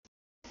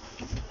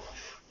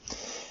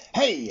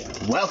Hey,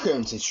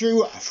 welcome to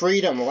True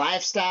Freedom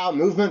Lifestyle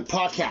Movement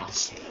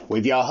Podcast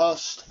with your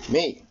host,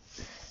 me,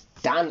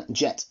 Dan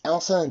Jet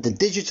Elsa, the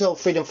Digital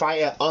Freedom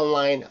Fighter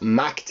online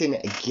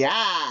marketing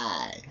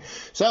guy.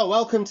 So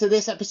welcome to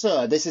this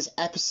episode. This is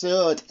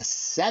episode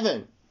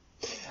 7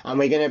 and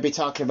we're going to be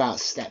talking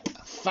about step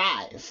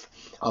 5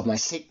 of my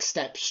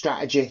 6-step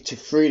strategy to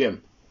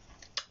freedom.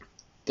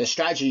 The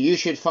strategy you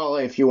should follow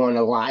if you want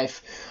a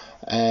life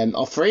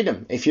of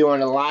freedom, if you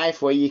want a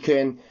life where you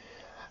can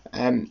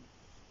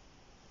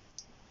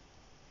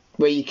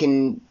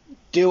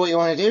do what you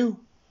want to do,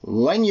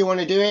 when you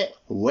want to do it,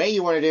 where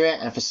you want to do it,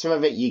 and for some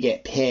of it you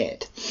get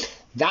paid.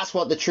 That's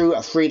what the True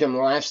Freedom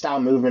Lifestyle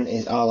Movement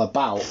is all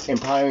about,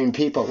 empowering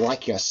people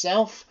like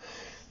yourself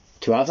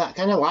to have that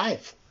kind of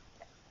life.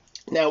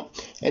 Now,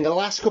 in the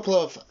last couple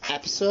of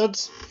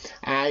episodes,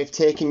 I've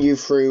taken you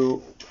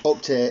through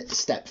up to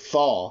step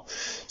 4.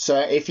 So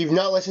if you've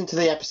not listened to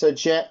the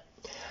episodes yet,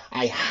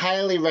 I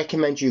highly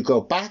recommend you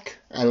go back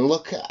and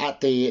look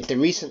at the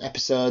recent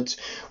episodes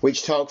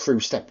which talk through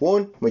step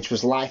 1, which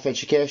was life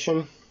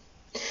education,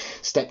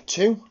 step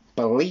 2,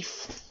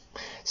 belief,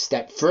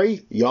 step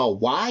 3, your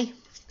why,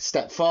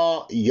 step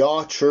 4,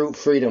 your true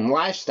freedom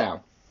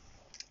lifestyle.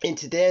 In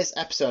today's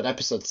episode,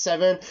 episode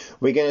 7,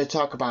 we're going to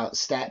talk about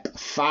step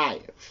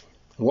 5.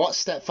 What's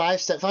step 5?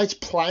 Step 5 is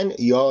plan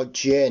your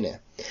journey.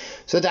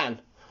 So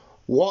Dan,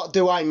 what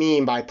do I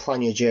mean by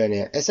plan your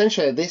journey?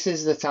 Essentially, this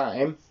is the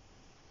time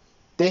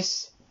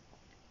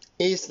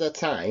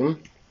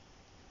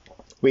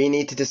where you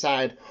need to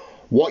decide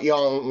what your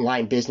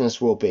online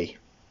business will be.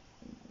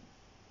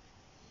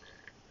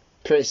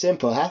 Pretty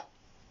simple, huh?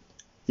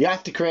 You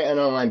have to create an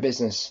online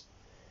business.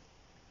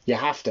 You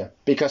have to,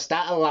 because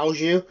that allows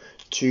you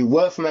to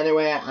work from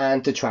anywhere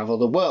and to travel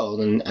the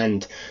world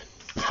and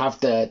have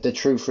the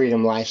true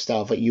freedom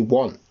lifestyle that you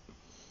want.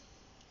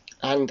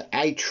 And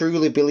I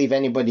truly believe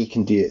anybody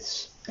can do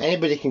this.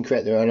 Anybody can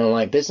create their own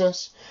online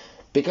business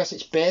because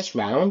it's based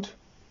around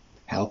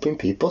helping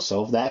people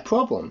solve their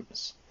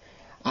problems.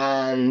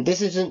 And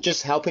this isn't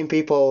just helping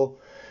people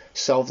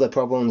solve the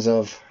problems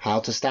of how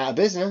to start a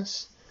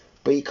business,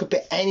 but it could be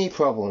any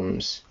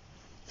problems.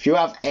 If you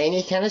have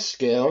any kind of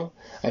skill,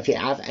 if you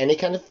have any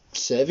kind of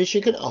service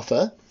you can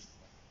offer,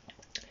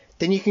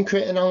 then you can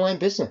create an online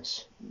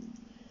business.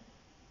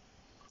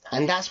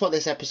 And that's what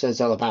this episode is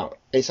all about.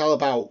 It's all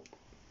about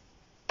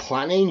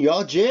planning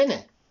your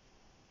journey.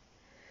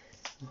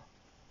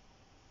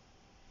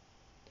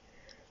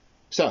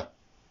 So,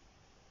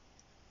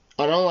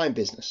 an online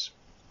business.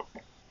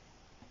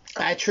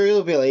 I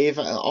truly believe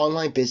an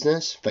online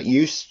business that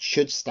you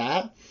should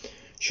start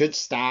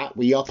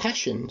with your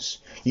passions,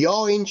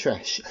 your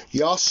interests,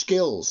 your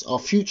skills, or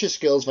future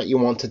skills that you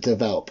want to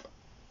develop.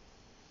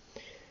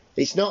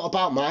 It's not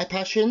about my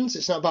passions,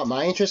 it's not about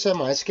my interests or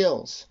my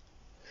skills.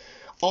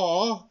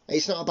 Or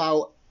it's not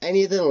about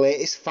any of the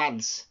latest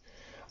fads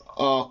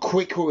or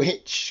quick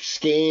rich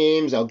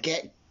schemes or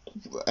get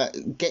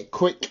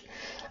quick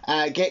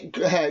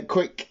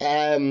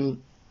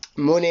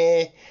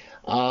money,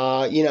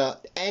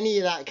 any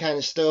of that kind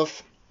of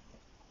stuff.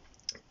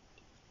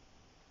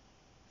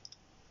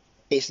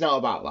 It's not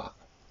about that.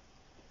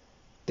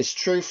 This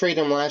true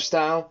freedom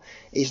lifestyle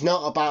is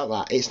not about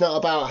that. It's not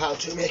about how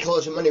to make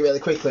loads of money really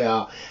quickly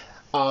or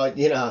how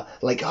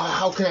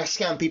can I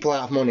scam people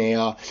out of money,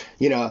 or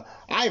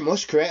I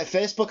must create a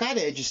Facebook ad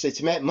agency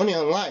to make money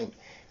online.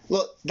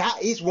 Look,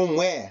 that is one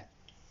way,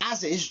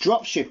 as is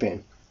drop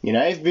shipping.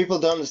 If people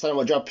don't understand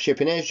what drop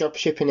shipping is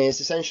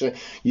essentially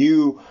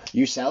you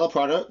sell a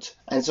product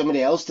and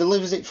somebody else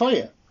delivers it for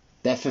you.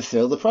 They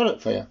fulfill the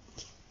product for you.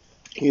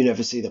 You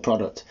never see the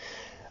product.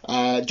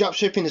 Drop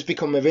shipping has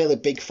become a really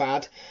big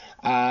fad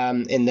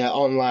in the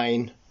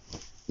online,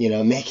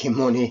 making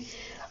money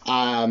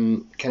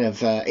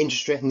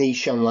industry,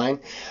 niche online.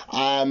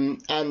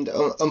 And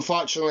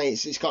unfortunately,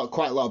 it's got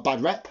quite a lot of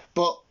bad rep,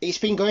 but it's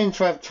been going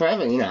for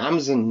forever.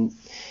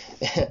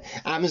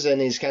 Amazon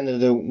is kind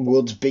of the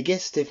world's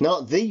biggest, if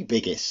not the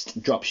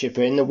biggest, dropshipper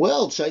in the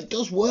world, so it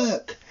does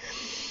work.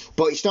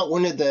 But it's not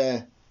one of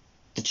the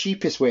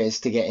cheapest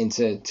ways to get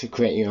into to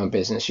create your own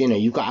business.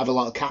 You've got to have a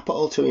lot of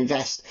capital to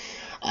invest.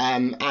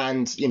 And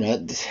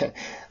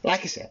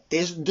like I said,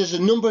 there's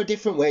a number of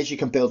different ways you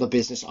can build a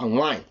business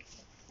online.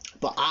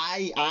 But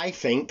I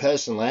think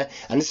personally,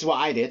 and this is what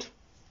I did.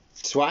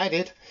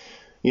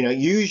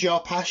 Use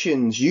your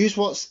passions, use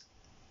what's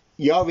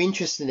you're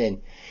interested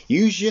in.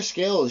 Use your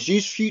skills,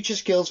 use future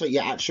skills that you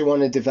actually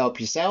want to develop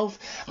yourself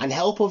and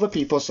help other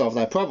people solve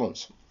their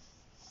problems.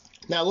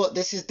 Now look,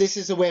 this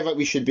is the way that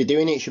we should be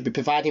doing it. It should be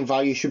providing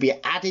value, should be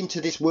adding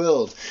to this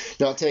world,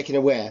 not taking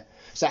away.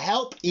 So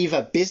help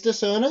either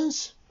business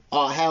owners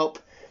or help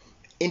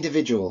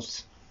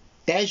individuals.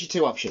 There's your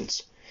two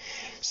options.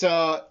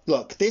 So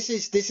look, this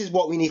is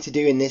what we need to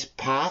do in this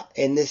part,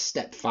 in this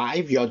step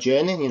 5, your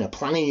journey,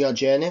 planning your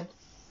journey.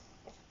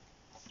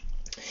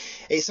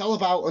 It's all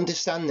about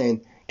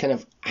understanding kind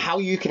of how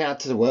you can add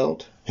to the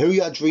world, who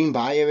your dream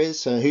buyer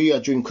is, who your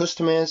dream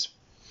customer is.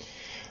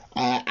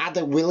 Are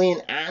they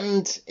willing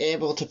and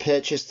able to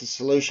purchase the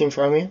solution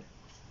from you?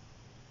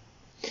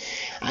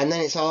 And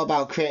then it's all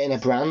about creating a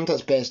brand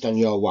that's based on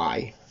your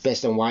why,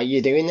 based on why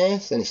you're doing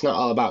this. And it's not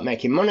all about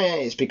making money.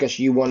 It's because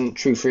you want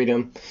true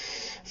freedom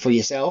for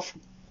yourself.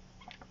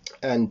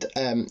 And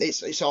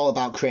it's all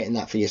about creating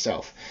that for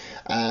yourself.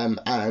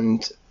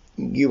 And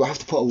you have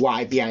to put a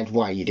why behind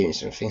why you're doing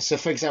something. So,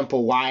 for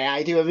example, why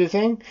I do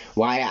everything,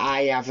 why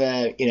I have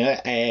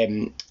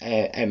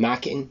a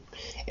marketing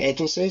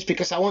agency is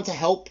because I want to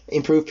help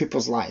improve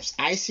people's lives.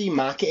 I see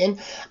marketing,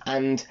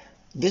 and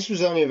this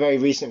was only a very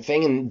recent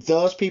thing, and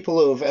those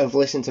people who have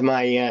listened to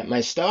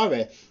my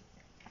story,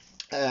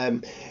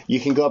 you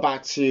can go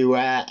back to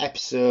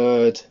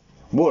episode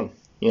 1.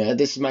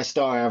 This is my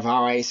story of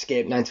how I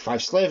escaped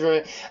 9-to-5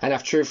 slavery and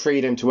have true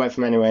freedom to work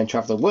from anywhere and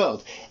travel the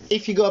world.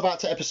 If you go back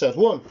to episode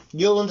 1,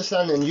 you'll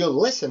understand and you'll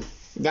listen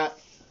that,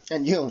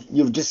 and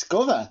you'll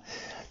discover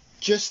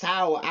just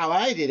how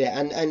I did it,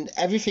 and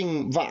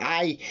everything that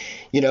I,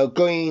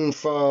 going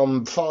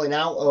from falling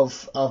out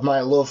of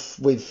my love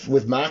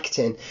with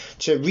marketing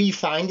to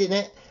refinding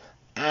it.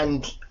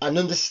 And an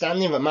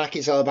understanding that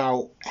market's all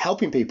about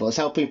helping people. It's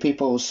helping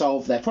people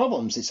solve their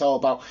problems. It's all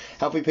about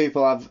helping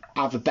people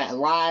have a better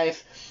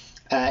life,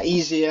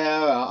 easier,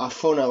 a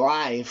funner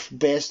life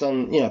based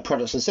on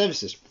products and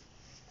services.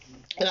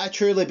 And I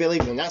truly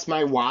believe in that's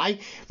my why.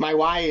 My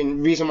why,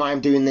 and reason why I'm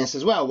doing this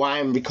as well, why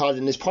I'm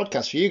recording this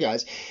podcast for you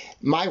guys.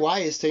 My why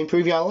is to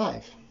improve your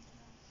life.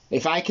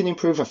 If I can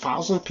improve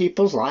 1,000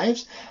 people's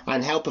lives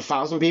and help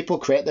 1,000 people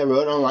create their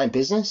own online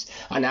business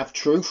and have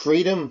true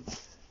freedom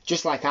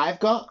just like I've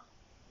got,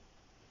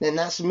 then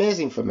that's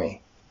amazing for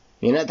me.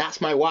 That's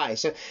my why.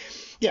 So,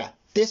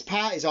 this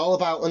part is all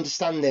about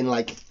understanding,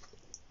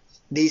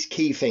 these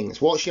key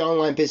things. What's your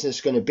online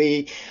business going to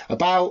be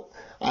about?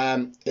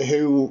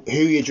 Who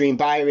your dream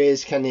buyer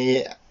is? Are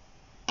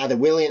they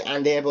willing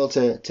and able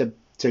to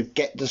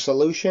get the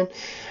solution?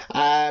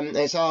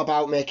 It's all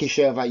about making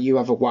sure that you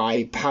have a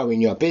why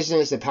powering your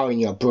business, powering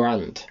your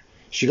brand.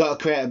 So you've got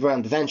to create a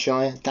brand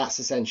eventually. That's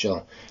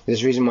essential.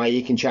 There's a reason why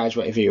you can charge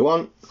whatever you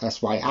want.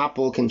 That's why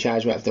Apple can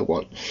charge whatever they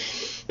want.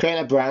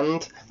 Creating a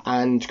brand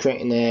and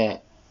creating a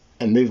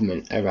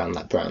movement around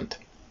that brand.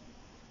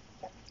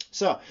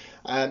 So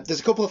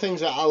there's a couple of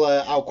things that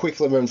I'll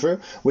quickly run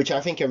through, which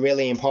I think are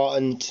really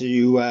important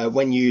to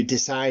when you're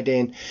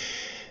deciding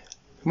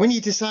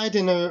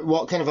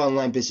what kind of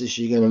online business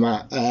you're going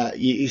to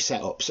you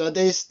set up. So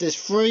there's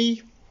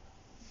 3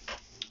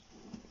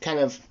 kind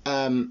of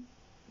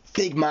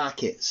big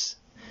markets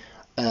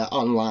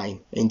online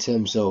in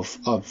terms of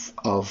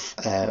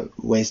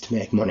ways to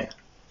make money.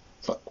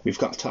 Look, we've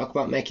got to talk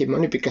about making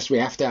money because we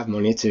have to have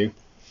money to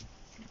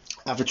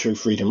have a true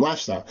freedom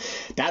lifestyle.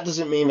 That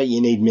doesn't mean that you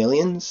need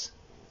millions.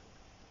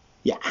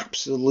 You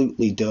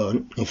absolutely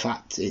don't. In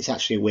fact, it's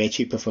actually way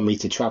cheaper for me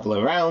to travel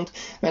around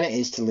than it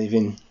is to live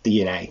in the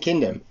United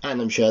Kingdom.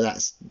 And I'm sure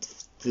that's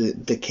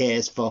the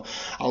case for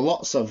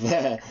lots of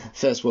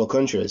first world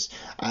countries,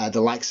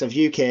 the likes of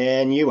UK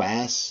and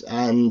US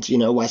and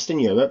Western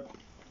Europe.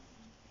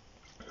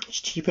 It's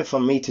cheaper for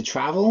me to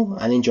travel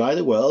and enjoy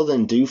the world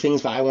and do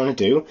things that I want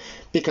to do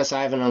because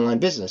I have an online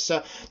business.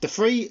 So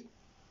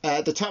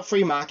the top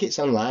 3 markets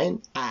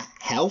online are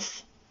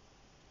health,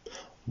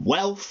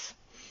 wealth,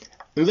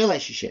 and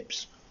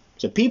relationships.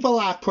 So people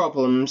have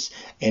problems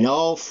in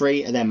all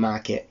 3 of their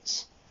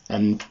markets,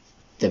 and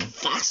the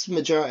vast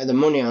majority of the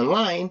money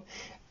online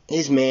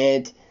is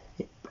made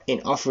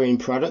in offering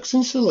products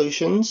and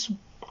solutions.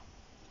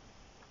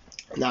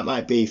 That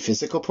might be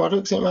physical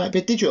products, it might be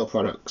digital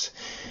products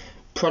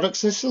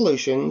and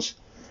solutions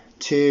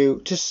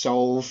to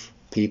solve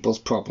people's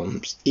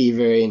problems,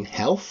 either in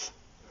health,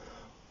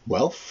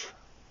 wealth,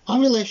 or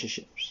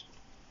relationships.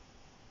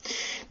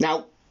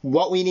 Now,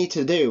 what we need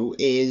to do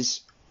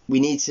is we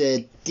need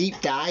to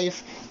deep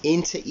dive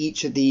into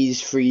each of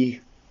these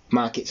 3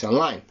 markets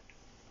online,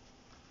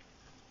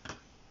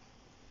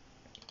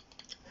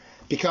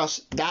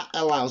 because that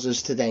allows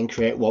us to then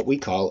create what we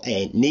call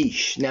a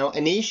niche. Now, a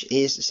niche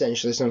is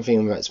essentially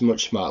something that's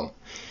much smaller.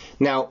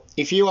 Now,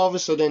 if you all of a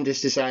sudden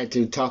just decide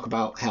to talk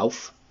about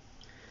health,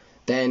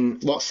 then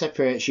what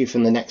separates you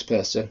from the next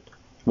person?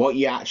 What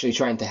you're actually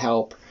trying to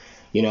help?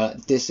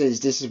 This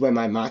is where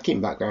my marketing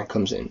background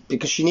comes in,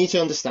 because you need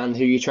to understand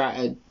who you're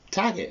trying to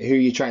target, who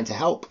you're trying to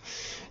help.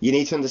 You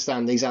need to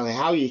understand exactly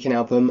how you can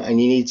help them,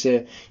 and you need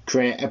to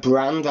create a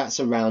brand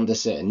that's around a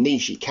certain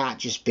niche. It can't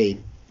just be,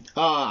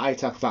 I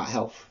talk about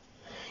health.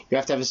 You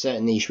have to have a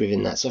certain niche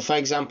within that. So, for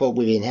example,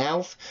 within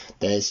health,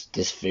 there's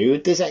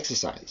food, there's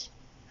exercise.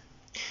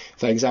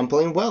 For example,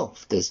 in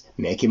wealth, there's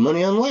making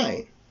money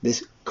online,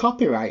 there's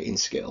copywriting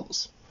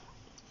skills.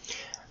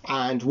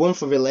 And one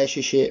for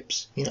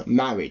relationships,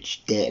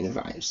 marriage, dating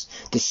advice.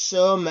 There's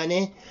so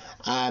many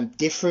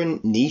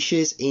different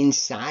niches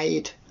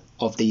inside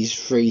of these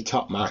 3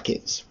 top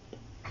markets.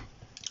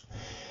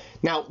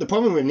 Now, the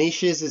problem with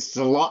niches is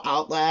there's a lot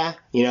out there.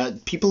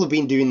 People have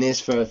been doing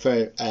this for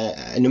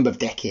a number of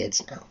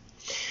decades now.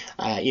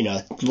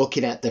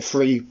 Looking at the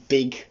 3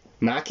 big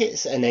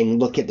markets and then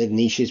look at the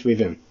niches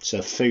within.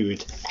 So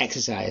food,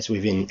 exercise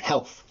within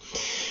health.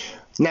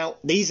 Now,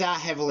 these are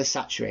heavily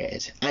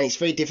saturated, and it's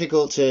very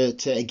difficult to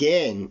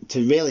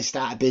really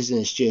start a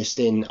business just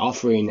in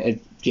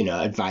offering,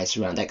 advice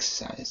around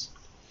exercise.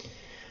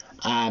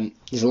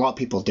 There's a lot of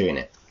people doing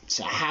it.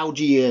 So how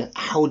do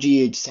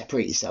you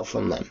separate yourself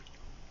from them?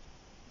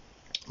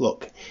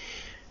 Look,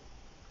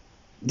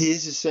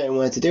 there's a certain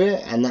way to do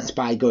it, and that's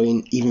by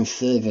going even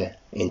further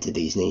into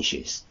these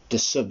niches, the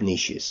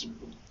sub-niches.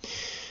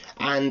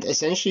 And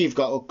essentially, you've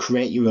got to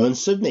create your own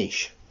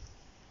sub-niche.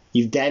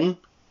 You've then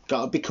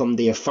got to become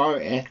the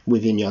authority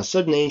within your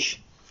sub-niche.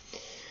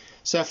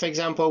 So, for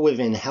example,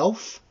 within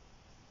health,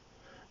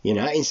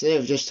 instead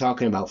of just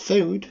talking about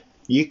food,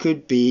 you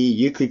could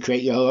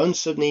create your own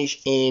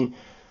sub-niche in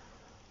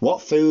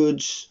what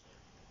foods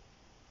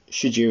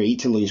should you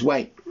eat to lose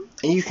weight.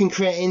 And you can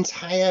create an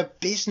entire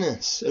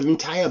business, an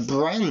entire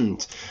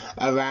brand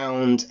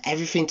around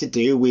everything to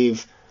do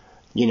with,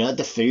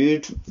 the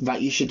food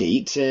that you should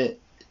eat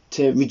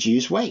to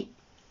reduce weight.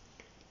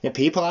 Now,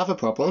 people have a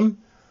problem.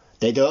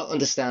 They don't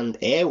understand,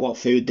 A, what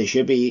food they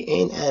should be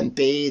eating, and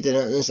B, they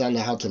don't understand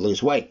how to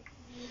lose weight.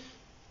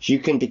 So you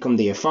can become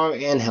the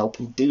authority and help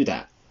them do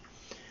that.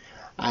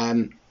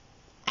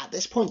 At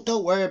this point,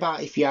 don't worry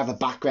about if you have a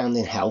background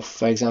in health,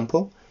 for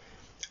example,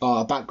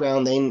 or a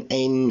background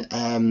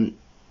in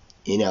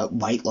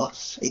weight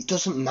loss. It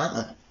doesn't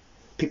matter.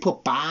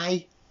 People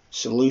buy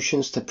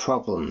solutions to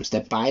problems. They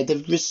buy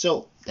the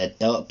result. They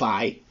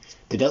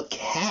don't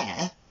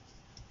care.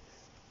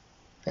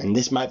 And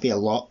this might be a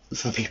lot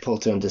for people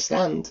to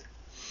understand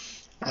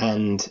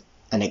and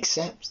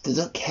accept. They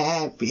don't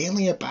care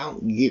really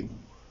about you.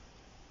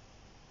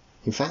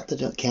 In fact, they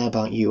don't care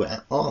about you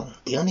at all.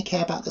 They only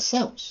care about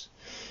themselves.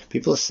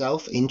 People are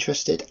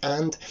self-interested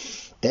and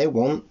they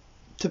want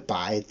to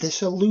buy the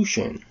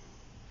solution.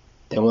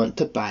 They want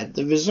to buy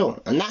the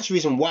result. And that's the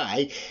reason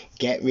why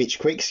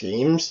get-rich-quick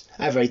schemes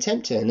are very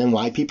tempting and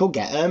why people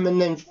get them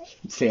and then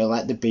feel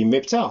like they've been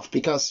ripped off.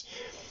 Because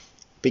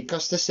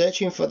they're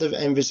searching for the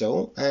end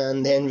result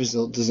and the end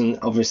result doesn't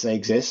obviously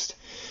exist.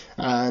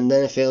 And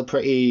then they feel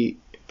pretty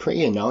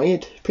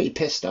annoyed, pretty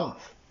pissed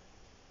off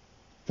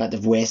that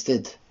they've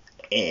wasted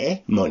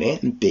A, money,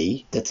 and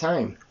B, the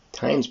time.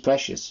 Time's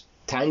precious.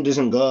 Time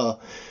doesn't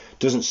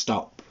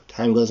stop.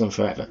 Time goes on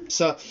forever.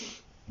 So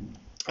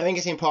I think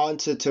it's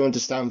important to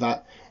understand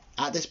that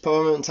at this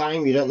moment in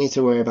time, you don't need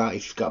to worry about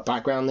if you've got a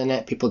background in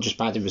it. People just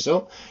buy the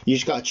result. You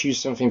just got to choose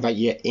something that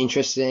you're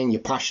interested in,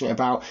 you're passionate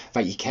about,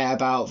 that you care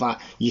about, that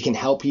you can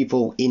help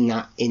people in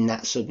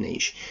that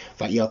sub-niche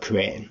that you're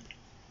creating.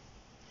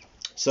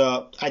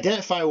 So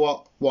identify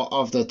what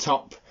of the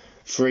top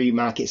 3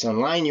 markets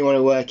online you want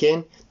to work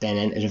in, then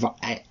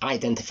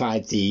identify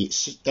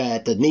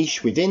the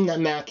niche within that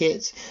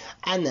market,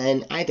 and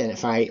then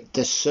identify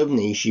the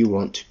sub-niche you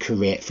want to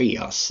create for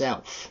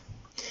yourself.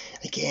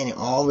 Again, it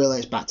all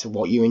relates back to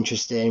what you're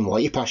interested in,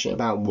 what you're passionate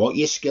about, what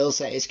your skill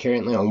set is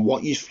currently, and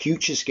what your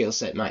future skill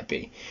set might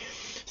be.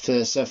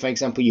 So for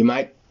example, you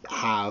might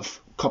have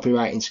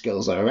copywriting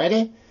skills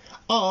already,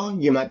 or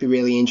you might be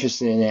really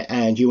interested in it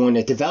and you want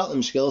to develop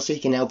them skills so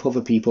you can help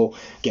other people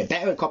get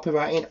better at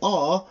copywriting,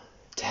 or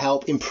to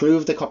help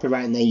improve the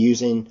copywriting they're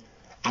using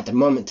at the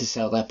moment to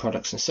sell their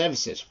products and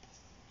services.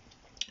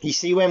 You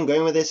see where I'm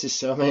going with this? There's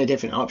so many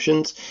different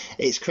options.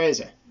 It's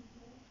crazy.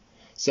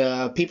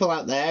 So people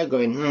out there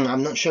going,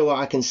 I'm not sure what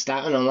I can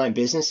start an online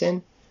business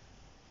in.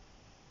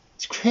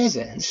 It's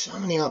crazy. There's so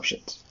many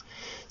options.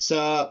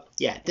 So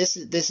yeah, this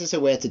is a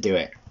way to do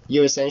it.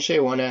 You essentially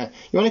want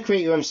to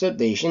create your own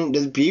sub-niche. And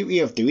the beauty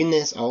of doing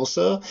this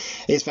also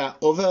is that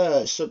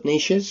other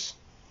sub-niches,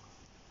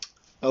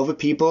 other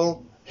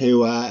people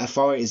who are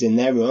authorities in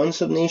their own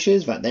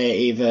sub-niches that they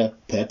either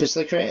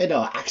purposely created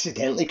or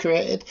accidentally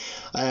created,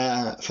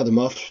 for the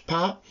most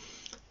part,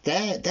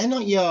 they're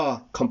not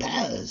your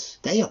competitors.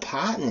 They're your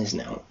partners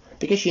now,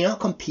 because you're not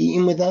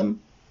competing with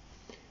them.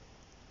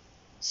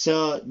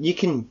 So you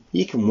can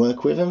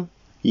work with them.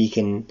 You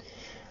can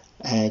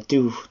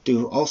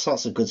do all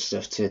sorts of good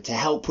stuff to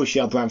help push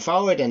your brand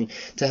forward and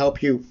to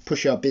help you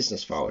push your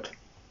business forward.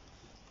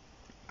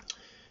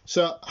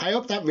 So I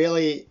hope that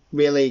really,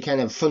 really kind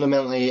of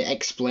fundamentally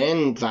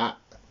explained that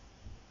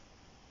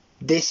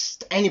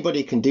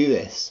anybody can do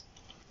this.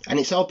 And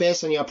it's all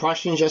based on your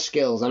passions, your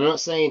skills. I'm not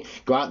saying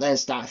go out there and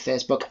start a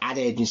Facebook ad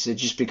agency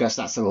just because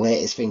that's the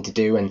latest thing to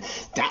do and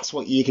that's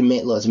what you can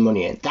make loads of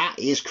money in. That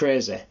is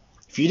crazy.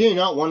 If you do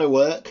not want to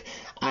work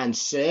and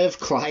serve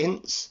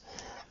clients,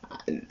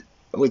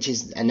 which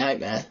is a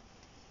nightmare,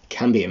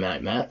 can be a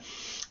nightmare.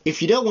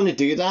 If you don't want to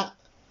do that,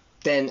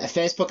 then a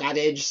Facebook ad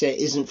agency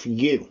isn't for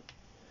you.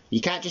 You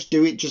can't just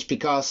do it just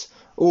because,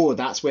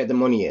 that's where the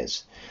money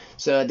is.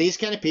 So these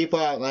kind of people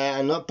out there,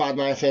 I'm not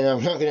bad-mouthing,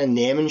 I'm not going to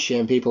name and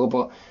shame people,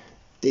 but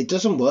it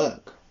doesn't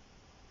work.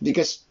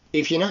 Because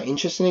if you're not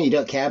interested in it, you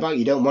don't care about it,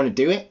 you don't want to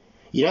do it,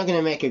 you're not going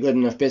to make a good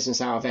enough business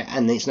out of it,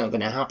 and it's not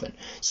going to happen.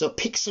 So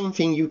pick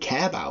something you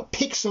care about.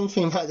 Pick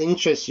something that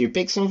interests you.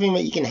 Pick something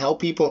that you can help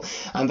people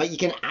and that you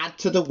can add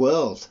to the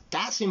world.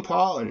 That's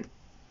important.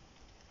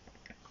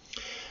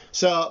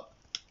 So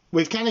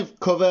we've kind of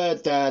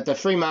covered the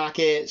free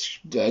markets,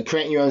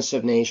 creating your own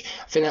sub niche.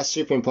 I think that's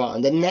super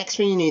important. The next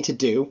thing you need to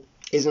do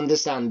is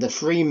understand the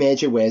 3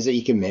 major ways that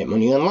you can make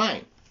money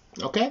online.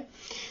 Okay,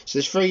 so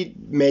there's 3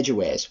 major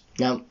ways.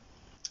 Now,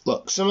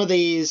 look, some of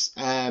these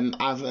have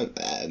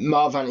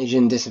more advantage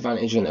and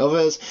disadvantage than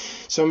others.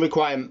 Some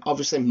require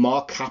obviously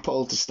more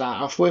capital to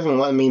start off with, and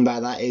what I mean by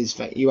that is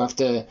that you have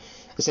to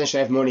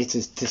essentially have money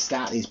to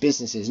start these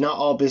businesses. Not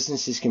all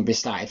businesses can be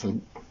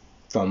started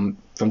from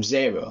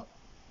zero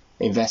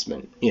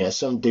investment. You know,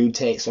 some do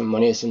take some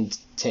money, some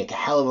take a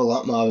hell of a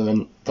lot more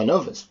than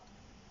others.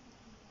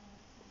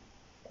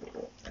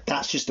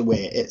 That's just the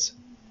way it is.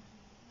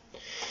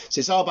 So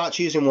it's all about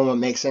choosing one that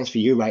makes sense for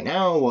you right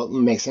now, what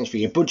makes sense for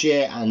your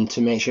budget, and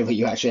to make sure that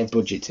you actually have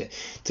budget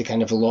to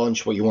kind of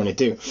launch what you want to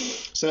do.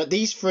 So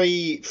these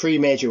three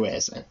major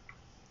ways then.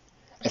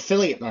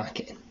 Affiliate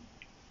marketing.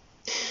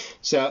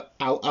 So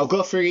I'll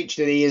go through each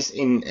of these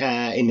in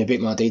a bit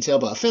more detail,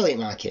 but affiliate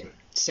marketing,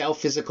 sell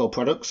physical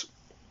products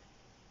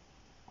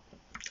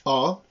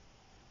or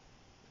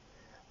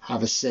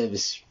have a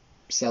service,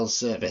 sell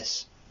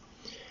service.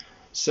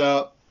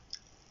 So,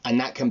 and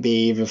that can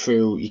be either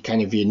through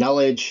your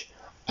knowledge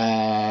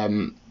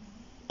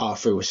or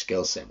through a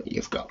skill set that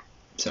you've got.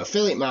 So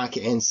affiliate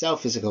marketing, sell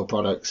physical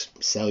products,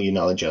 sell your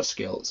knowledge or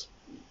skills.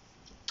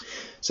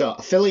 So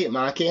affiliate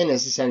marketing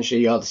is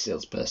essentially you're the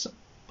salesperson.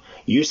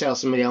 You sell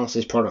somebody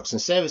else's products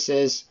and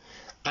services,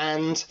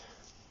 and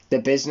the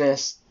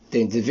business, the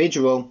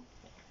individual,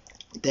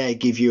 they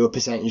give you a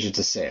percentage of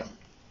the sale.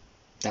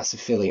 That's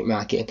affiliate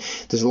marketing.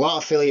 There's a lot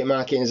of affiliate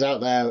marketers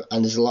out there,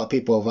 and there's a lot of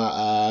people that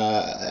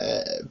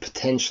are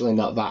potentially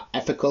not that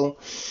ethical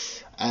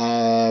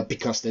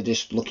because they're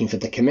just looking for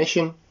the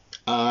commission.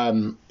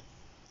 And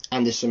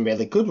there's some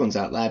really good ones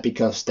out there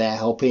because they're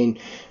helping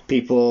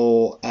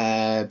people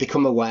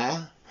become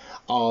aware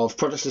of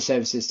products or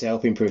services to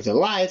help improve their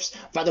lives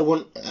that they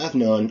wouldn't have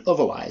known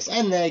otherwise,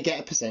 and they get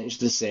a percentage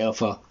of the sale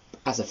for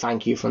as a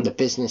thank you from the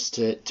business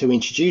to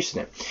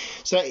introducing it.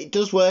 So it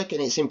does work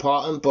and it's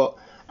important, but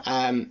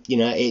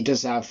it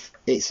does have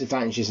its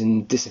advantages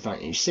and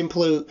disadvantages.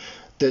 Simply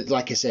that,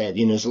 like I said,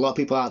 there's a lot of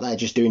people out there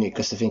just doing it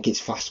because they think it's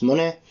fast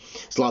money.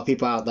 There's a lot of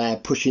people out there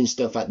pushing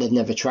stuff that they've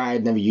never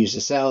tried, never used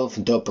themselves,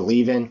 and don't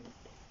believe in.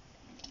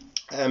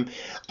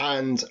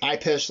 And I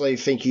personally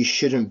think you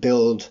shouldn't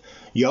build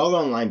your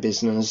online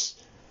business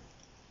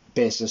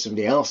based on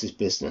somebody else's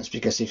business,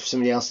 because if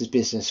somebody else's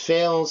business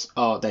fails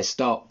or they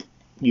stop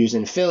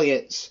using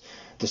affiliates,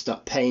 they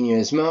stop paying you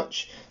as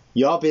much,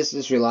 your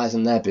business relies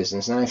on their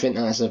business, and I think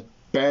that's a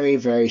very,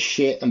 very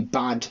shit and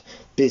bad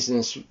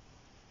business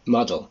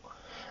model.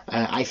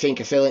 I think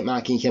affiliate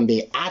marketing can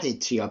be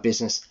added to your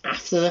business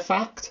after the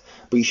fact,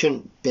 but you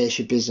shouldn't base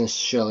your business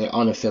surely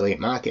on affiliate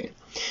marketing.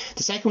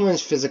 The second one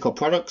is physical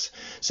products.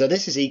 So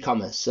this is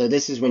e-commerce. So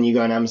this is when you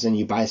go on Amazon,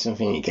 you buy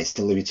something and it gets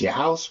delivered to your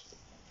house.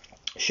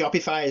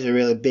 Shopify is a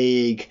really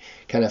big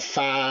kind of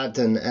fad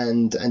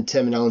and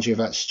terminology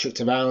that's chucked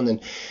around, and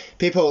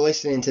people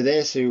listening to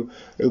this who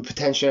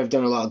potentially have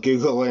done a lot of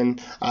Googling,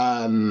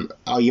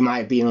 or you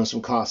might be on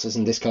some courses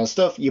and this kind of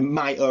stuff, you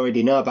might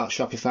already know about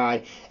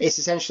Shopify. It's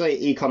essentially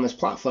an e-commerce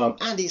platform,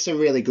 and it's a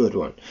really good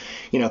one.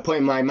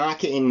 Putting my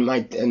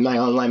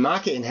online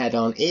marketing head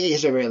on, it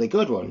is a really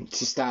good one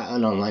to start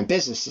an online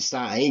business, to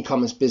start an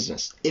e-commerce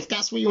business. If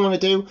that's what you want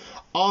to do,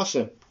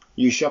 awesome.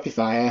 Use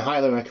Shopify. I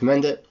highly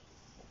recommend it.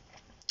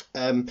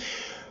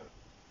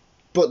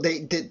 But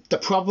the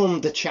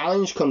problem, the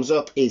challenge comes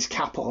up is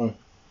capital.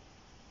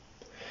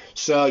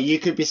 So you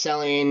could be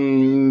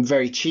selling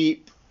very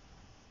cheap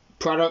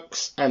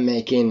products and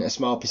making a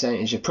small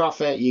percentage of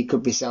profit. You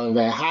could be selling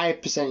very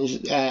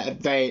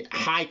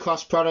high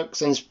cost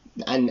products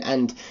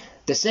and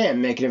the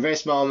same, making a very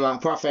small amount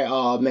of profit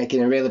or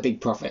making a really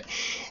big profit.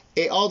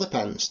 It all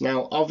depends.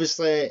 Now,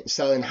 obviously,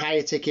 selling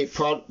higher ticket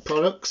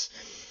products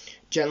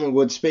generally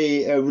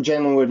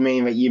would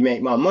mean that you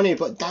make more money,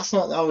 but that's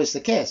not always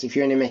the case. If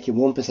you're only making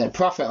 1%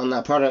 profit on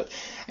that product,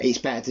 it's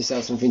better to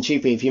sell something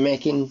cheaper if you're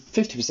making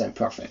 50%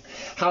 profit.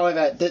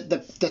 However,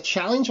 the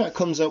challenge that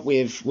comes up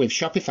with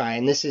Shopify,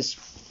 and this is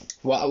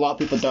what a lot of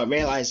people don't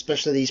realize,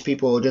 especially these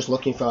people who are just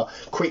looking for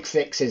quick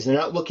fixes. They're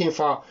not looking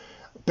for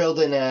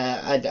building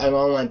an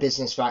online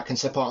business that can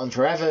support them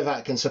forever,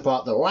 that can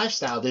support their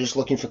lifestyle. They're just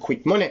looking for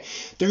quick money.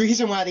 The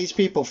reason why these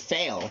people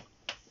fail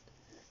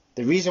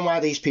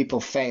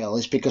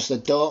is because they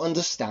don't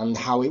understand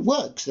how it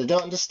works. They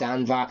don't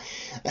understand that,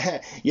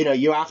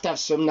 you have to have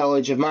some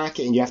knowledge of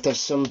marketing. You have to have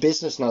some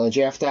business knowledge.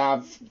 You have to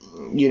have,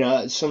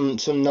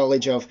 some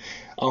knowledge of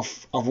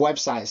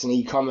websites and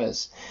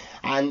e-commerce.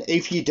 And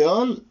if you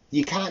don't,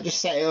 you can't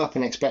just set it up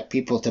and expect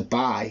people to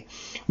buy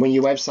when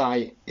your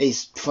website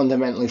is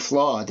fundamentally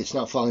flawed. It's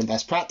not following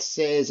best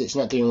practices. It's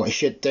not doing what it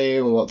should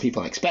do or what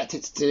people expect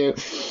it to do,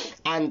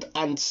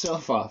 and so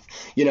forth.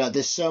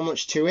 There's so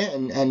much to it,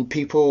 and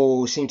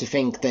people seem to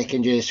think they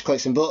can just click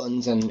some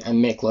buttons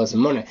and make loads of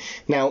money.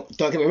 Now,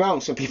 don't get me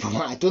wrong, some people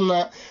might have done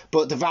that,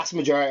 but the vast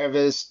majority of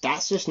us,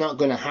 that's just not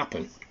going to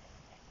happen.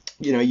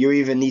 You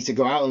either need to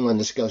go out and learn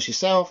the skills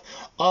yourself,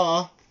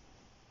 or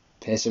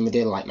Pay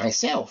somebody like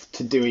myself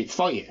to do it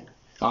for you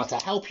or to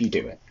help you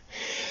do it.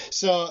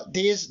 So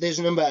there's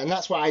a number, and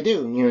that's what I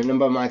do. A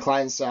number of my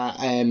clients that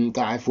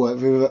I've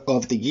worked with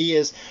over the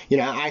years,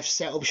 I've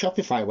set up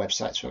Shopify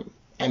websites for them.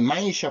 I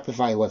manage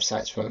Shopify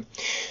websites for them.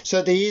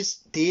 So there's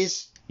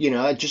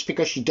just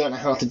because you don't know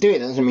how to do it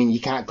doesn't mean you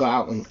can't go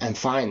out and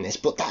find this.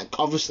 But that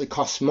obviously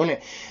costs money,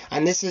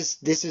 and this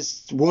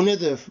is one of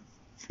the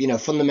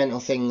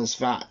fundamental things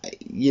that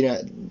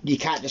you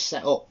can't just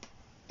set up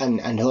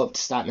and hope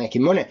to start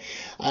making money.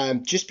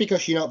 Just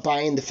because you're not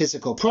buying the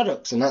physical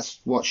products, and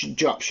that's what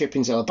drop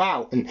shipping is all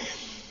about. And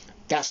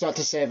that's not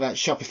to say that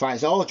Shopify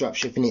is all drop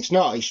shipping. It's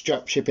not. It's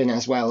drop shipping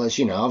as well as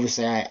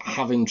obviously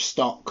having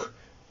stock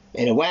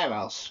in a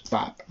warehouse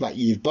that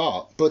you've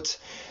bought. But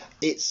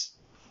it's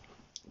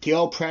the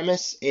old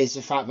premise is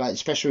the fact that,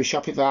 especially with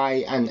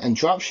Shopify and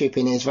drop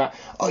shipping, is that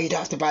you don't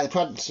have to buy the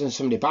products and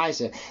somebody buys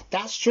it.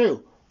 That's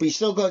true. But you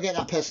still got to get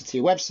that person to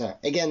your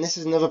website. Again, this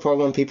is another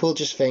problem. People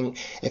just think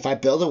if I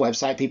build a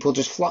website, people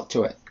just flock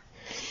to it.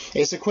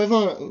 It's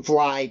equivalent of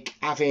like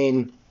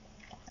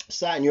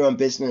starting your own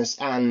business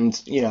and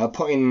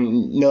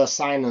putting no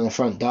sign on the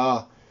front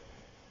door.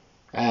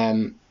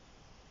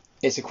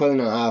 It's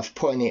equivalent of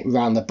putting it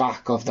around the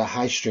back of the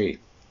high street.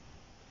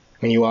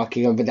 When you're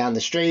walking up and down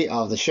the street,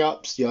 all the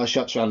shops, your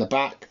shop's around the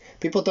back,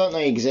 people don't know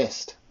you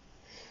exist.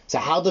 So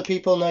how do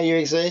people know you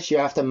exist? You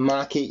have to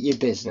market your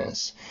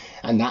business,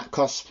 and that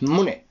costs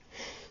money.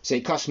 So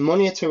it costs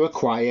money to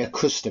acquire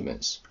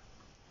customers.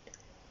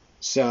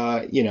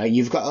 So,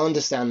 you've got to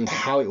understand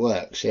how it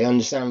works. You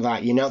understand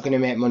that you're not going to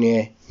make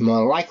money,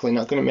 more likely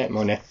not going to make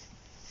money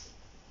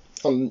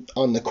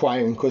on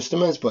acquiring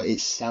customers, but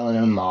it's selling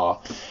them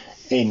more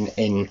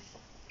in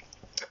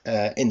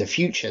the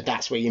future.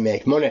 That's where you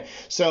make money.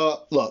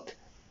 So look,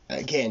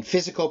 again,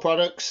 physical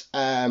products,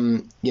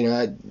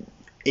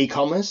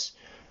 e-commerce,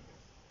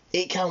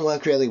 it can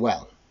work really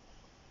well,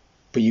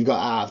 but you've got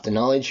to have the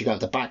knowledge, you've got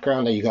the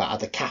background, and you've got to have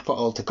the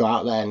capital to go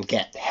out there and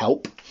get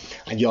help,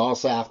 and you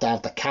also have to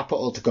have the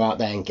capital to go out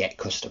there and get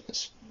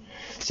customers.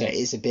 So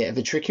it's a bit of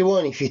a tricky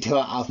one if you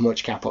don't have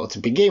much capital to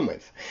begin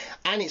with,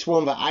 and it's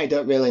one that I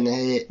don't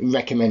really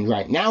recommend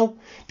right now,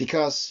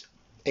 because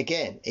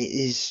again, it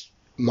is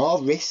more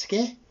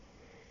risky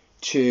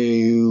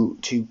to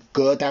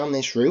go down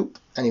this route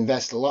and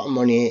invest a lot of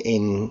money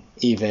in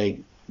either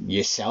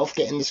yourself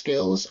getting the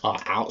skills or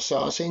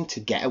outsourcing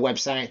to get a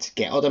website, to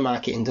get other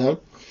marketing done,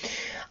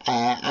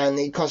 and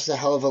it costs a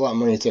hell of a lot of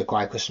money to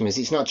acquire customers.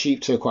 It's not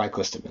cheap to acquire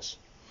customers.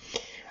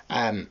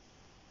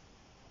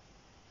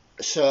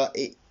 So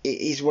it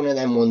is one of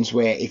them ones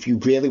where if you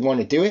really want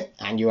to do it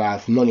and you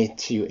have money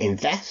to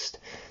invest,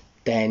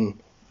 then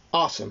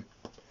awesome.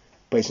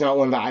 But it's not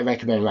one that I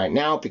recommend right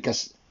now,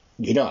 because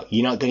you're not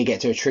going to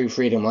get to a true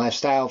freedom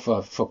lifestyle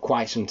for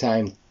quite some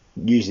time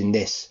using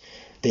this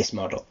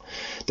model.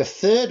 The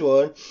third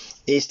one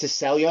is to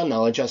sell your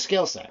knowledge or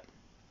skill set.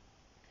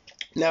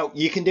 Now,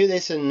 you can do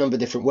this in a number of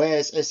different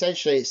ways.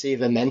 Essentially, it's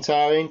either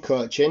mentoring,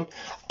 coaching,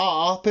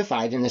 or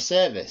providing a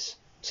service.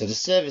 So the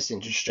service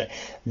industry,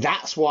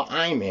 that's what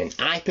I'm in.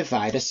 I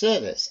provide a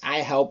service. I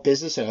help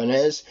business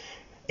owners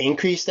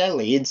increase their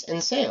leads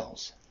and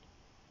sales.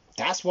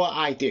 That's what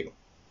I do.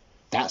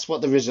 That's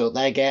what the result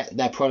they get,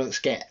 their products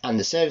get, and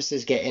the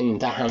services get in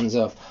the hands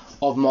of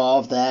more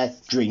of their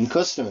dream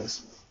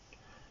customers.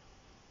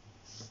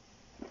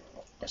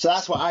 So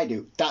that's what I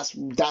do.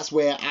 That's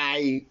where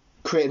I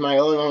created my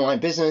own online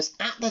business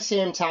at the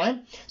same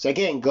time. So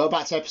again, go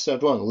back to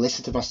episode 1,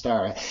 listen to my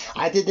story.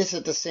 I did this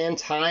at the same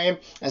time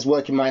as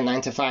working my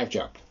 9-to-5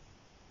 job.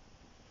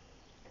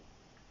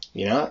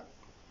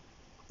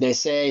 They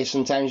say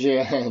sometimes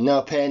you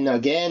no pain, no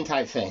gain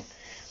type thing.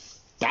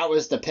 That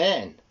was the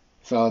pain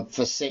for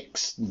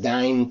 6,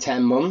 9,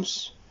 10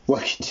 months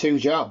working 2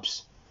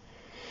 jobs.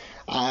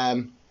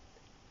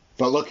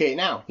 But look at it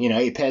now,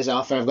 it pays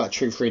off, and I've got a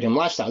true freedom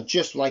lifestyle,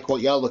 just like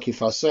what you're looking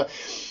for. So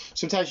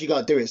sometimes you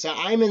got to do it. So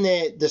I'm in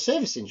the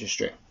service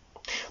industry,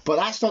 but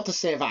that's not to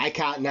say that I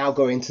can't now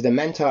go into the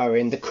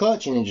mentoring, the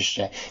coaching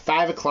industry. If I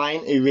have a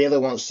client who really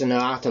wants to know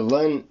how to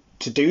learn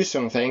to do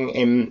something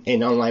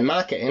in online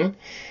marketing,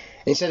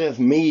 instead of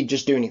me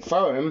just doing it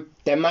for them,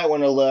 they might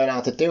want to learn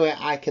how to do it.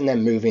 I can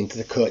then move into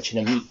the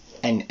coaching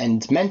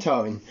and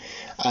mentoring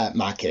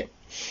market.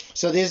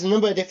 So there's a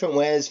number of different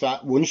ways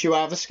that once you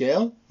have a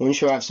skill, once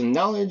you have some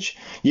knowledge,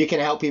 you can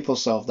help people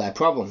solve their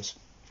problems.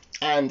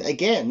 And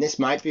again, this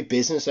might be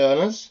business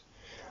owners,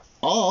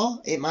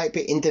 or it might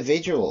be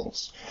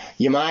individuals.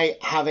 You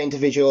might have an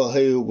individual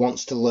who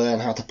wants to learn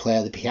how to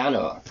play the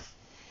piano.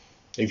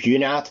 If you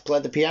know how to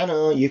play the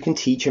piano, you can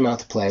teach them how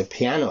to play the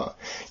piano.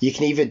 You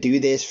can either do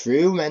this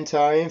through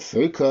mentoring,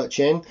 through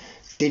coaching,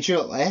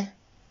 digitally,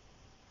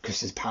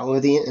 because there's power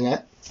of the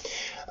internet.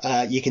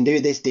 You can do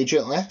this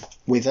digitally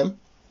with them.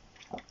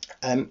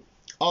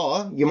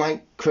 Or you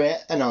might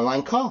create an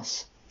online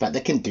course that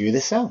they can do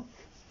themselves.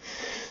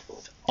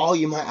 Or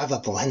you might have a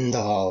blend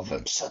of all of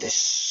them. So there's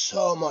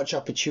so much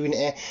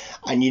opportunity,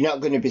 and you're not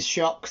going to be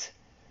shocked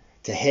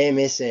to hear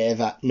me say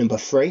that number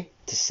 3,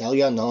 to sell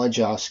your knowledge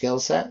or skill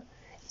set,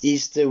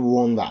 is the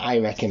one that I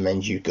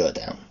recommend you go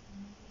down.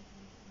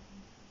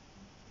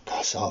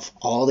 because of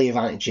all the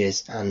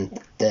advantages, and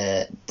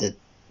the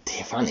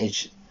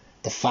advantage,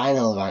 the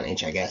final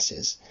advantage, I guess,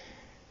 is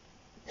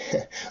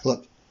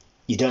look,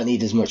 you don't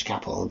need as much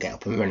capital to get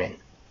up and running.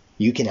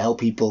 You can help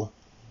people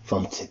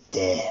from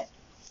today.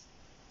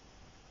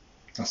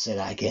 I'll say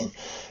that again.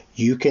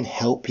 You can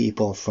help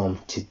people from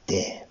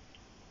today.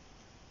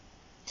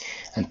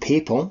 And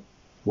people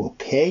will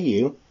pay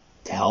you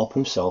to help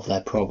them solve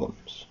their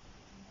problems.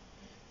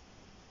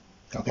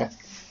 Okay?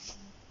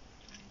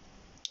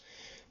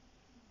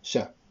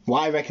 So,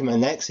 what I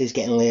recommend next is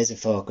getting laser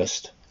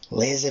focused.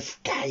 Laser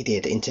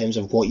guided in terms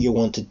of what you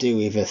want to do,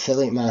 either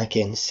affiliate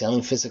marketing,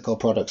 selling physical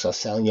products, or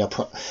selling your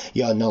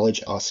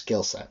knowledge or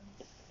skill set.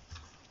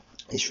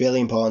 It's really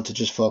important to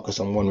just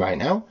focus on one right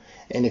now.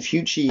 In the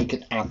future, you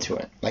can add to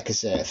it. Like I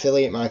said,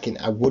 affiliate marketing,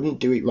 I wouldn't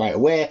do it right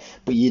away,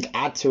 but you'd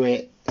add to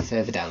it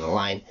further down the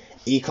line.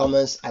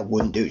 E-commerce, I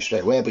wouldn't do it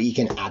straight away, but you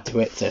can add to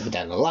it further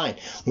down the line.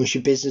 Once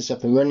your business is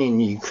up and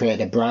running, you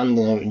create a brand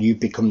and you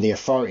become the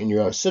authority in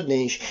your own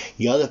sub-niche,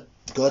 you're the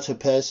go-to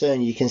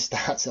person, you can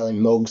start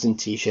selling mugs and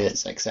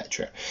t-shirts,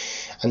 etc.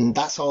 And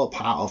that's all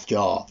part of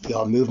your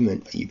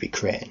movement that you'd be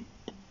creating.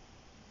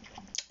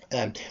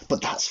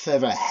 But that's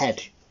further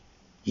ahead.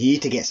 You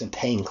need to get some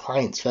paying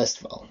clients first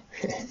of all.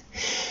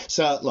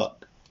 So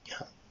look,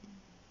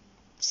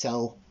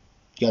 sell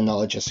your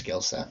knowledge or skill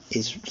set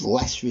is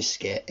less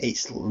risky.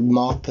 It's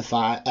more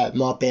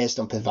based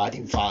on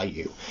providing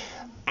value,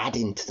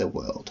 adding to the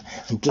world,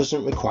 and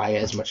doesn't require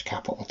as much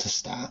capital to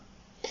start.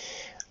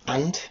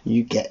 And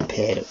you get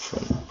paid up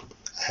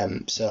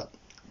front. So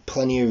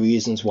plenty of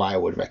reasons why I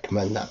would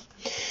recommend that.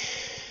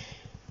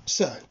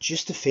 So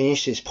just to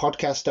finish this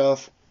podcast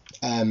off,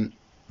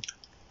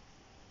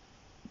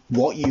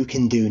 what you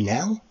can do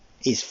now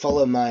is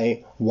follow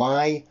my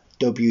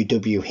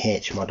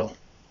YWWH model.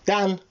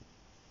 Dan,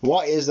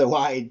 what is the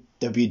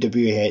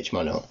YWWH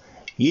model?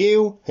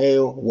 You,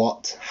 who,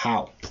 what,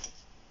 how.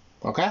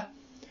 Okay?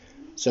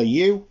 So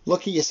you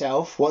look at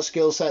yourself, what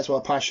skill sets,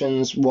 what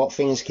passions, what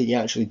things can you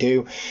actually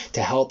do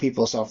to help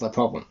people solve their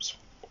problems.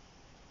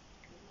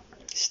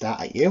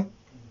 Start at you.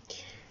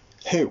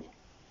 Who?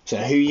 So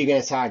who are you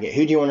going to target?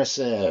 Who do you want to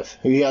serve?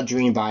 Who your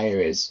dream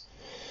buyer is?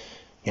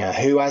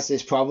 Who has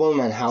this problem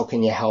and how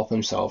can you help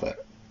them solve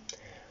it?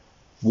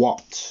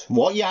 What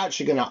you're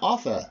actually going to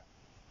offer.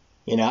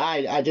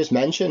 I just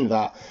mentioned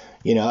that,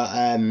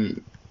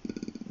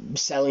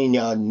 selling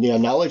your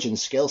knowledge and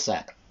skill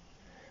set.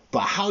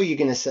 But how are you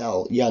going to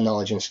sell your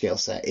knowledge and skill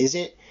set? Is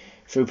it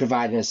through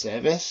providing a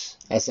service,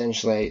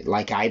 essentially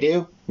like I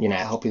do,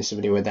 helping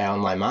somebody with their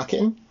online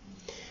marketing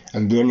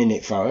and running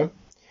it for them?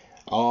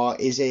 Or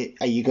are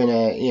you going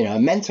to,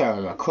 mentor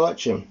them or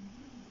coach them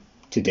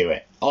to do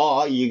it?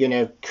 Or are you going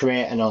to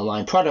create an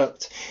online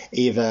product,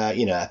 either,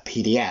 a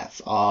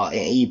PDF or an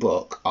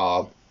ebook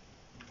or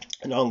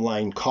an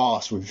online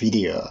course with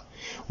video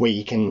where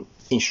you can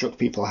instruct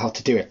people how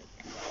to do it?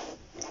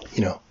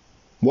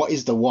 What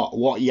is the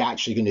what you're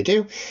actually going to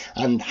do,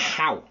 and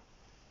how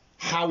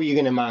are you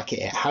going to market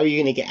it? How are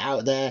you going to get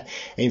out there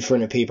in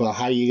front of people?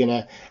 How are you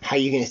going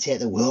to take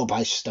the world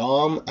by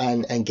storm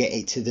and get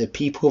it to the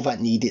people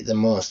that need it the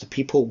most, the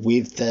people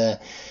with the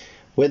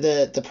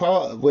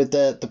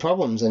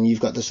problems, and you've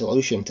got the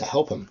solution to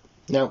help them.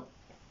 Now,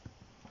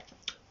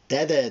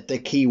 they're the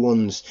key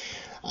ones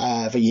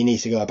that you need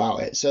to go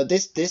about it. So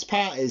this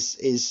part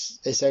is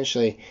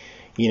essentially,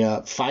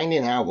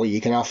 finding out what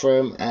you can offer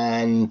them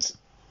and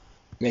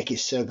make it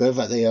so good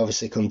that they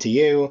obviously come to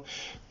you,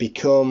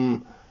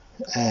 become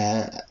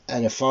an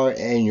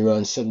authority in your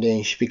own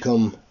sub-niche,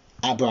 become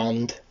a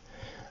brand,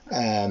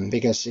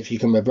 because if you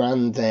become a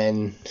brand,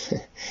 then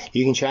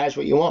you can charge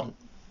what you want.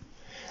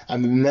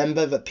 And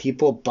remember that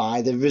people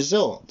buy the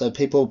result, that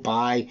people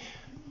buy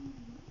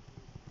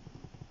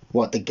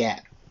what they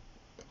get.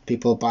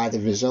 People buy the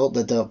result,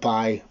 they don't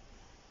buy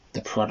the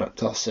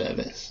product or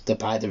service, they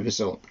buy the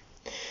result.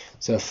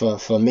 So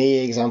for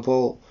me,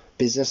 example,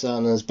 business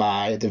owners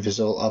buy the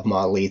result of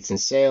more leads and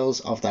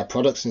sales of their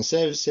products and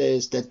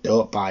services. They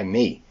don't buy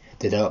me.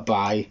 They don't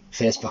buy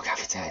Facebook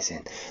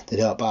advertising. They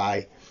don't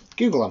buy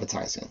Google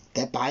advertising.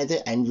 They buy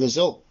the end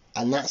result.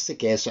 And that's the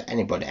case for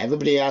anybody.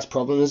 Everybody has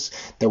problems.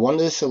 They want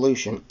the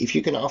solution. If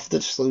you can offer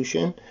the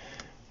solution,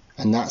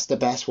 and that's the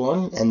best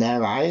one in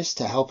their eyes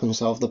to help them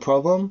solve the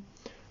problem,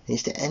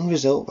 it's the end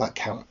result that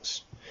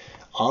counts.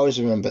 Always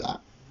remember that.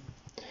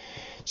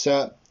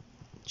 So,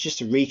 just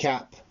to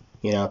recap,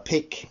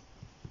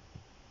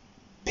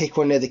 pick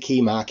one of the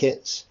key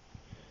markets,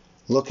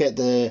 look at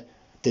the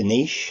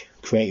niche,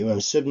 create your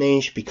own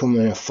sub-niche, become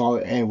an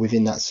authority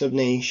within that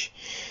sub-niche,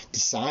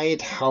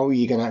 decide how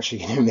you're going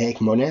to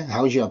make money,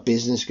 how's your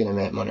business going to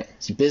make money.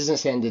 It's a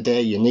business at the end of the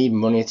day, you need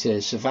money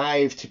to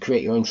survive, to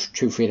create your own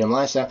true freedom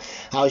lifestyle.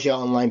 How's your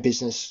online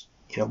business,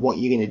 what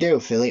you're going to do,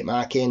 affiliate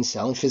marketing,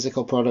 selling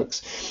physical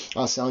products,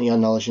 or selling your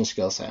knowledge and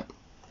skill set.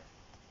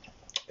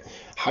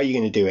 How are you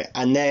going to do it?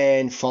 And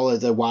then follow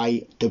the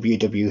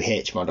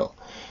YWWH model.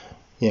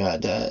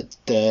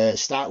 The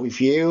start with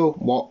you.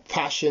 What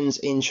passions,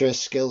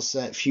 interests, skill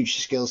set,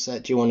 future skill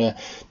set do you want to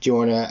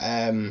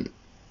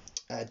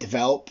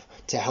develop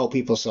to help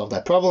people solve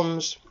their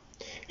problems.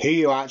 Who are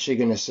you actually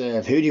going to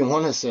serve? Who do you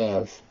want to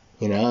serve?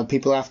 You know,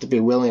 people have to be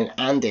willing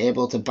and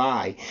able to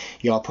buy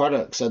your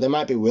product. So they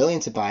might be willing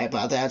to buy it,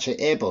 but are they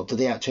actually able? Do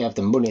they actually have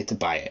the money to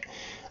buy it?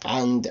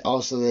 And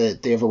also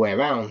the other way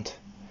around.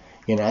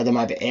 You know, they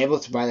might be able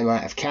to buy, they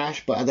might have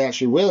cash, but are they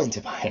actually willing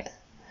to buy it?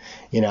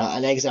 You know,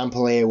 an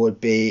example here would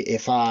be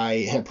if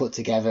I put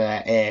together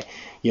an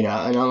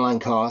online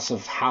course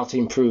of how to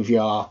improve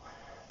your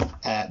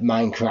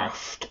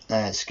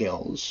Minecraft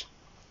skills.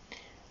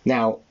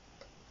 Now,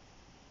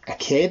 a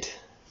kid,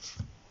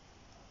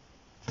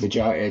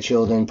 majority of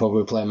children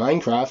probably play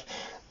Minecraft,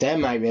 they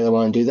might really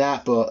want to do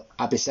that, but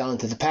I'd be selling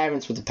to the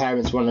parents. Would the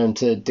parents want them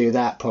to do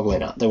that? Probably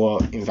not. They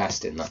won't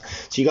invest in that.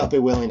 So you got to be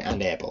willing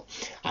and able.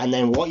 And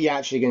then what you're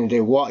actually going to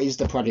do, what is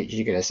the product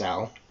you're going to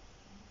sell?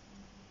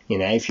 You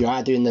know, if you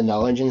are doing the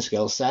knowledge and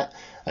skill set,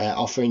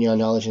 offering your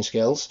knowledge and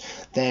skills,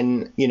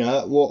 then, you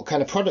know, what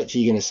kind of product are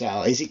you going to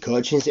sell? Is it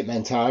coaching? Is it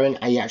mentoring?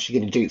 Are you actually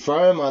going to do it for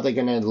them? Or are they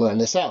going to learn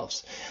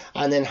themselves?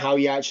 And then how are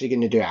you actually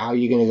going to do it? How are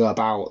you going to go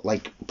about,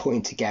 like,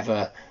 putting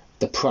together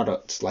the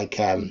product? Like,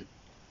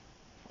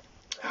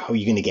 how are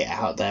you going to get it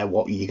out there?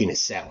 What are you going to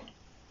sell?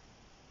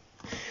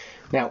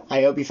 Now,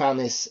 I hope you found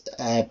this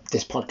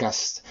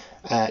podcast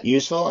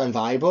useful and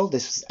valuable.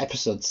 This is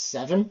episode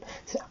 7,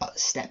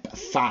 step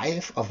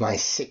 5 of my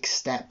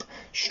 6-step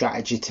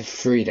strategy to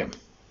freedom.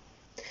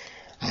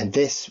 And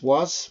this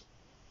was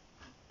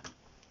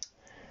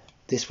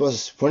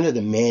one of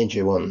the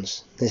major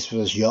ones. This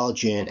was your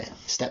journey.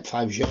 Step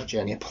 5 is your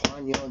journey.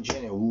 Plan your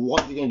journey.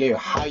 What you're going to do.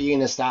 How you're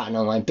going to start an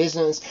online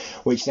business,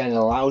 which then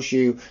allows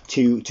you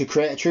to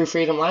create a true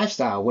freedom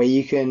lifestyle where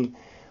you can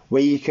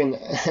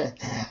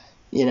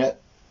you know,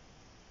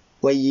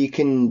 where you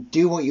can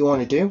do what you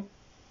want to do,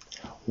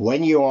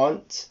 when you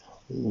want,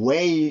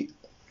 where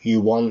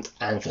you want,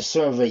 and for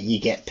some of it you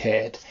get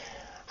paid.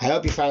 I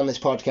hope you found this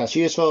podcast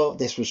useful.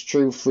 This was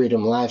True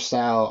Freedom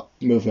Lifestyle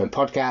Movement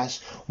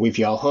Podcast with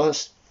your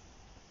host,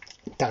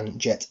 Dan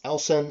Jet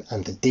Elson,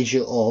 and the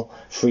Digital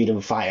Freedom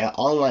Fighter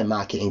online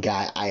marketing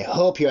guy. I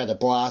hope you had a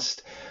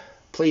blast.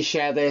 Please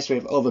share this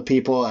with other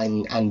people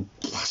and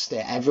blast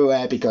it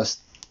everywhere, because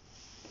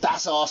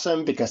that's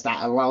awesome, because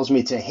that allows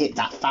me to hit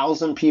that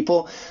 1,000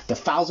 people, the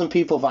 1,000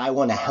 people that I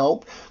want to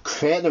help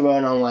create their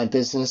own online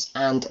business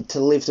and to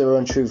live their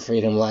own true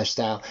freedom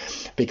lifestyle,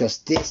 because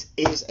this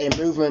is a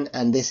movement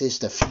and this is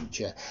the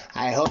future.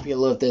 I hope you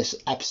loved this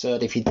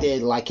episode. If you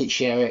did, like it,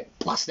 share it,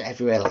 blast it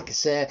everywhere. Like I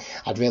said,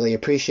 I'd really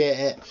appreciate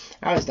it.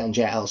 I was Dan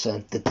J.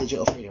 Elson, the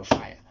Digital Freedom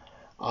Fighter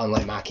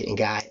online marketing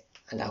guy,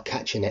 and I'll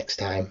catch you next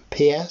time.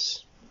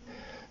 P.S.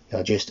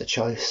 You're just a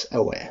choice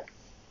away.